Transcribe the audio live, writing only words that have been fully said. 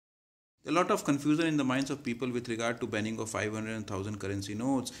A lot of confusion in the minds of people with regard to banning of 500 and 1000 currency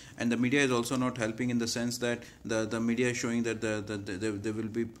notes, and the media is also not helping in the sense that the media is showing that there will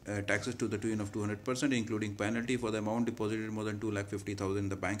be taxes to the tune of 200%, including penalty for the amount deposited more than 2,50,000 in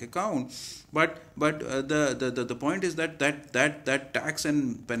the bank account. But the point is that tax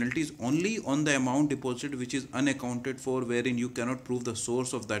and penalties only on the amount deposited which is unaccounted for, wherein you cannot prove the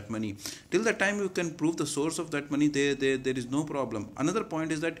source of that money. Till the time you can prove the source of that money, there is no problem. Another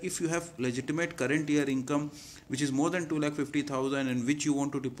point is that if you have legitimate current year income which is more than 2,50,000 and which you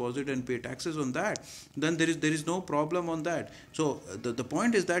want to deposit and pay taxes on that, then there is no problem on that. So the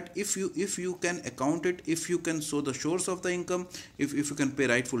point is that if you can account it, if you can show the source of the income, if you can pay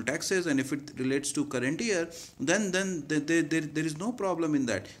rightful taxes, and if it relates to current year, then there is no problem in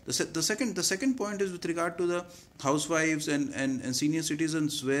that. The second point is with regard to the housewives and senior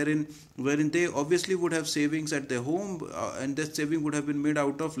citizens, wherein they obviously would have savings at their home, and that saving would have been made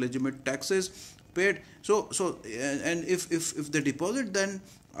out of legitimate taxes paid. So and if they deposit, then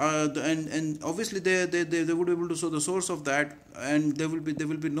and obviously they would be able to show the source of that, and there will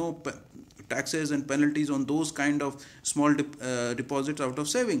be no taxes and penalties on those kind of small deposits out of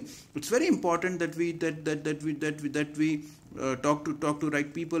saving. It's very important that we talk to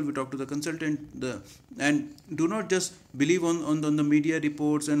right people, we talk to the consultant, and do not just believe on the media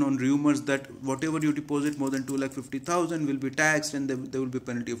reports and on rumors that whatever you deposit more than 2,50,000 will be taxed and there will be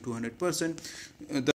penalty of 200%.